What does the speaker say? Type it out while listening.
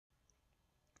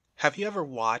Have you ever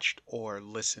watched or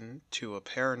listened to a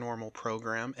paranormal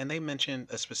program and they mention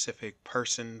a specific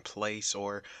person, place,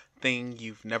 or thing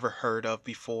you've never heard of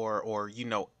before or you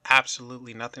know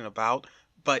absolutely nothing about,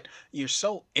 but you're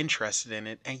so interested in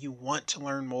it and you want to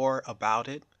learn more about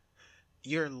it?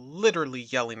 You're literally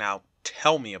yelling out,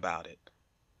 "Tell me about it."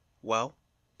 Well,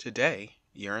 today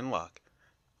you're in luck.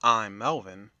 I'm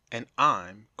Melvin and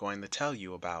I'm going to tell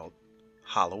you about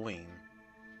Halloween.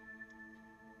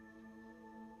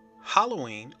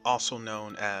 Halloween, also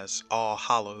known as All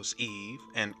Hallows Eve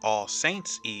and All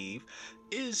Saints Eve,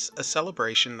 is a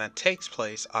celebration that takes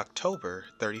place October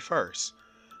 31st.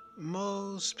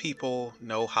 Most people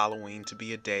know Halloween to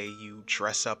be a day you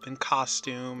dress up in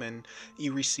costume and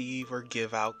you receive or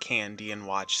give out candy and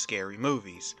watch scary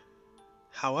movies.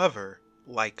 However,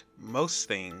 like most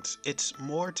things, it's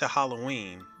more to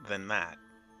Halloween than that.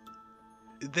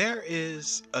 There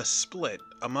is a split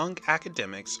among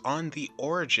academics on the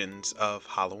origins of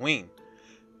Halloween.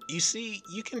 You see,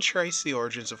 you can trace the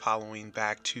origins of Halloween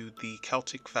back to the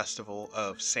Celtic festival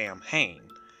of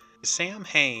Samhain.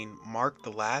 Samhain marked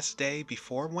the last day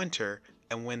before winter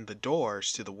and when the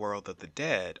doors to the world of the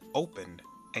dead opened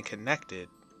and connected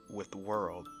with the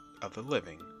world of the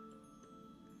living.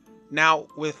 Now,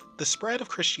 with the spread of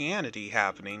Christianity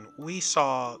happening, we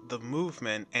saw the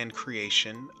movement and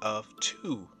creation of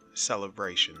two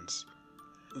celebrations.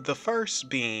 The first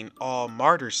being All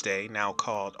Martyrs' Day, now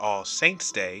called All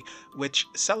Saints' Day, which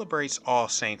celebrates all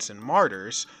saints and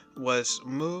martyrs, was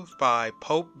moved by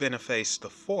Pope Boniface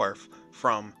IV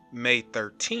from May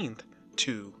 13th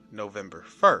to November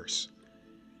 1st.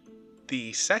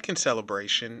 The second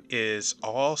celebration is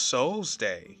All Souls'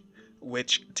 Day,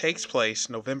 which takes place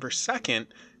November 2nd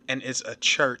and is a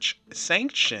church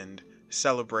sanctioned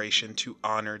celebration to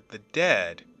honor the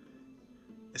dead.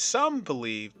 Some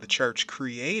believe the church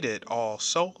created All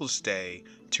Souls Day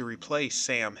to replace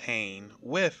Samhain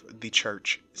with the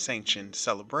church sanctioned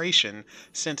celebration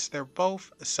since they're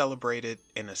both celebrated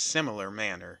in a similar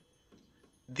manner.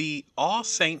 The All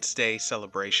Saints' Day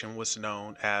celebration was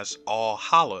known as All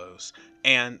Hallows,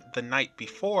 and the night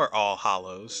before All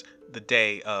Hallows, the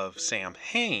day of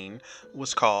Samhain,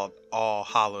 was called All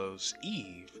Hallows'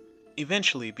 Eve,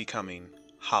 eventually becoming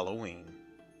Halloween.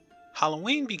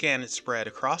 Halloween began its spread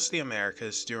across the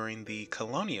Americas during the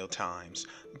colonial times,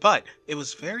 but it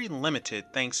was very limited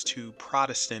thanks to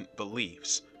Protestant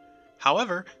beliefs.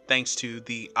 However, thanks to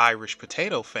the Irish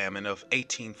potato famine of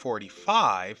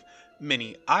 1845,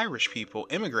 many Irish people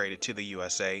immigrated to the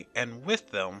USA, and with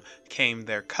them came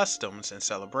their customs and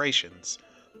celebrations,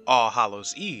 All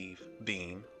Hallows Eve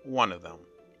being one of them.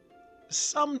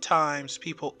 Sometimes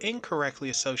people incorrectly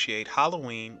associate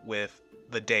Halloween with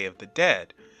the Day of the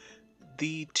Dead.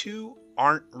 The two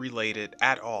aren't related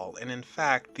at all, and in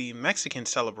fact, the Mexican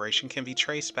celebration can be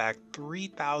traced back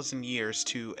 3,000 years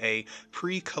to a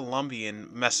pre Columbian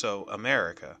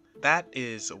Mesoamerica. That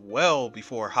is well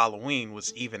before Halloween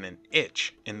was even an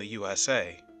itch in the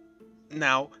USA.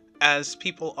 Now, as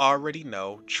people already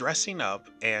know, dressing up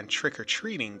and trick or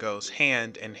treating goes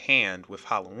hand in hand with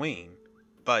Halloween.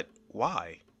 But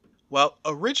why? Well,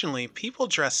 originally, people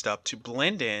dressed up to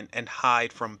blend in and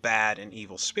hide from bad and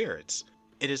evil spirits.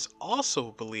 It is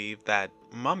also believed that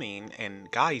mumming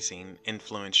and guising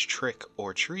influenced trick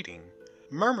or treating.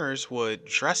 Mummers would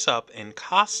dress up in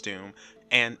costume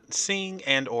and sing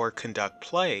and or conduct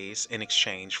plays in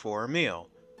exchange for a meal.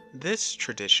 This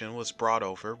tradition was brought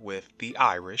over with the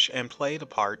Irish and played a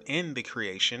part in the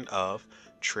creation of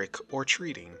trick or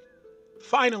treating.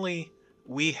 Finally,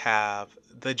 we have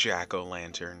the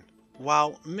jack-o'-lantern.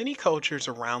 While many cultures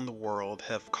around the world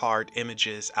have carved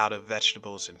images out of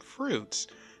vegetables and fruits,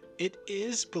 it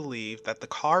is believed that the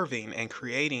carving and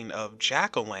creating of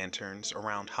jack-o'-lanterns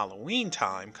around Halloween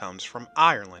time comes from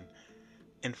Ireland.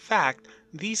 In fact,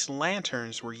 these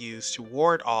lanterns were used to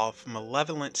ward off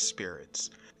malevolent spirits.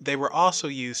 They were also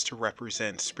used to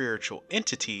represent spiritual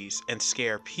entities and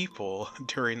scare people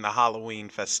during the Halloween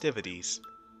festivities.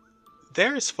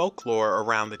 There is folklore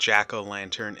around the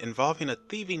jack-o'-lantern involving a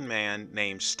thieving man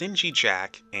named Stingy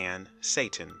Jack and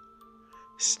Satan.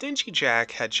 Stingy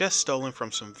Jack had just stolen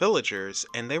from some villagers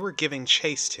and they were giving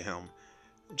chase to him.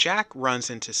 Jack runs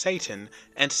into Satan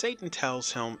and Satan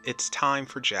tells him it's time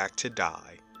for Jack to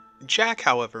die. Jack,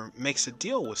 however, makes a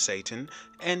deal with Satan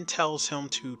and tells him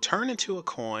to turn into a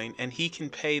coin and he can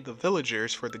pay the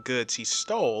villagers for the goods he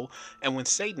stole, and when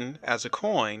Satan, as a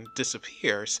coin,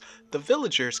 disappears, the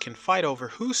villagers can fight over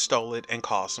who stole it and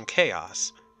cause some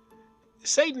chaos.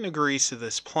 Satan agrees to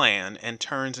this plan and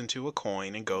turns into a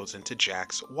coin and goes into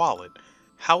Jack's wallet.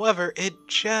 However, it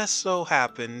just so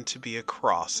happened to be a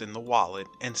cross in the wallet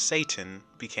and Satan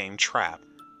became trapped.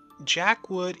 Jack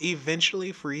would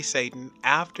eventually free Satan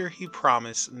after he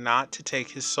promised not to take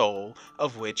his soul,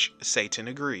 of which Satan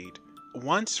agreed.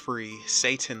 Once free,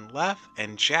 Satan left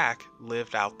and Jack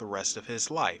lived out the rest of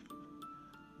his life.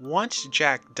 Once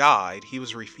Jack died, he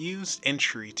was refused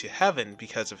entry to heaven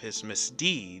because of his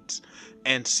misdeeds,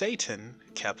 and Satan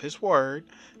kept his word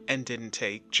and didn't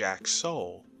take Jack's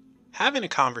soul. Having a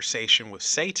conversation with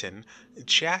Satan,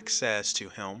 Jack says to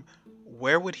him,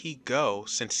 where would he go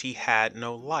since he had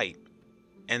no light?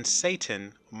 And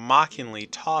Satan mockingly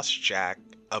tossed Jack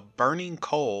a burning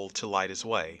coal to light his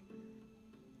way.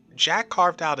 Jack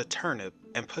carved out a turnip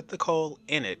and put the coal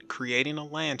in it, creating a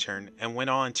lantern, and went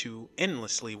on to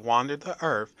endlessly wander the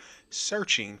earth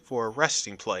searching for a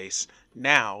resting place,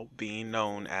 now being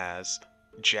known as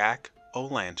Jack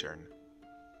O'Lantern.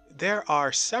 There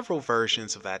are several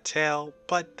versions of that tale,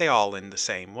 but they all end the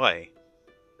same way.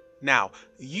 Now,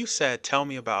 you said tell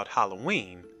me about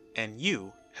Halloween, and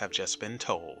you have just been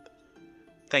told.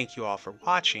 Thank you all for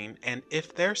watching, and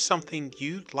if there's something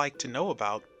you'd like to know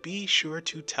about, be sure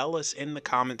to tell us in the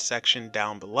comment section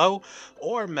down below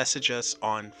or message us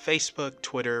on Facebook,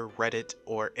 Twitter, Reddit,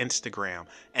 or Instagram,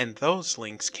 and those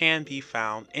links can be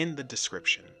found in the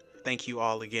description. Thank you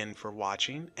all again for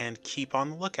watching, and keep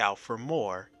on the lookout for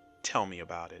more Tell Me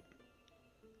About It.